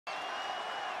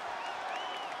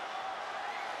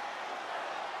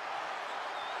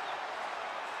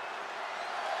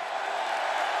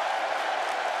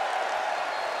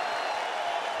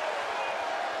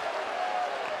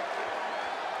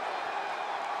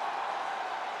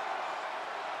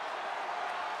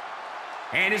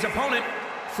And his opponent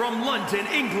from London,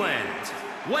 England,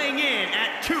 weighing in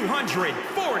at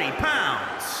 240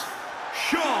 pounds,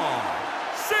 Sha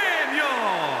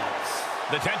Samuels.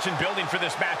 The tension building for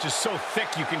this match is so thick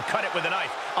you can cut it with a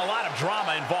knife. A lot of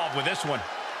drama involved with this one.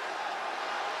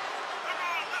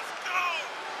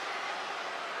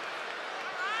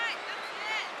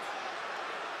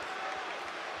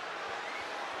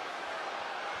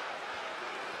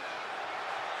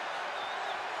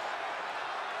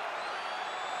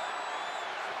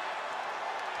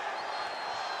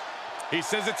 He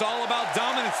says it's all about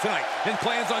dominance tonight and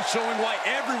plans on showing why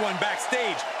everyone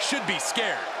backstage should be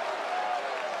scared.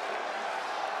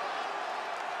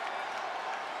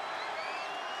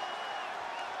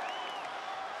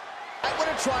 I want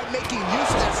to try making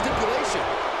use of that stipulation.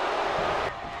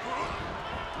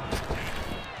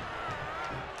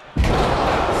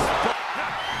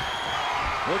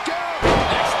 Look out!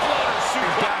 Exploder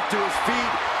super. Back to his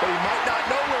feet, but he might not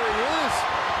know where he is.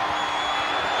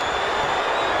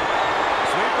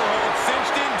 Sweeper hold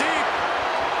cinched in deep.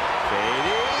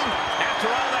 Fading. After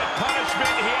all that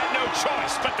punishment, he had no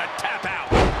choice but to tap out.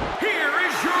 Here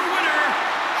is your winner,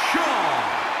 Sha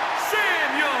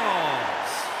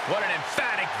Samuels. What an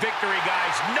emphatic victory,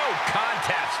 guys. No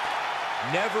contest.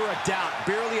 Never a doubt,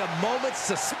 barely a moment's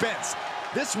suspense.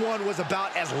 This one was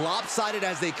about as lopsided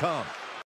as they come.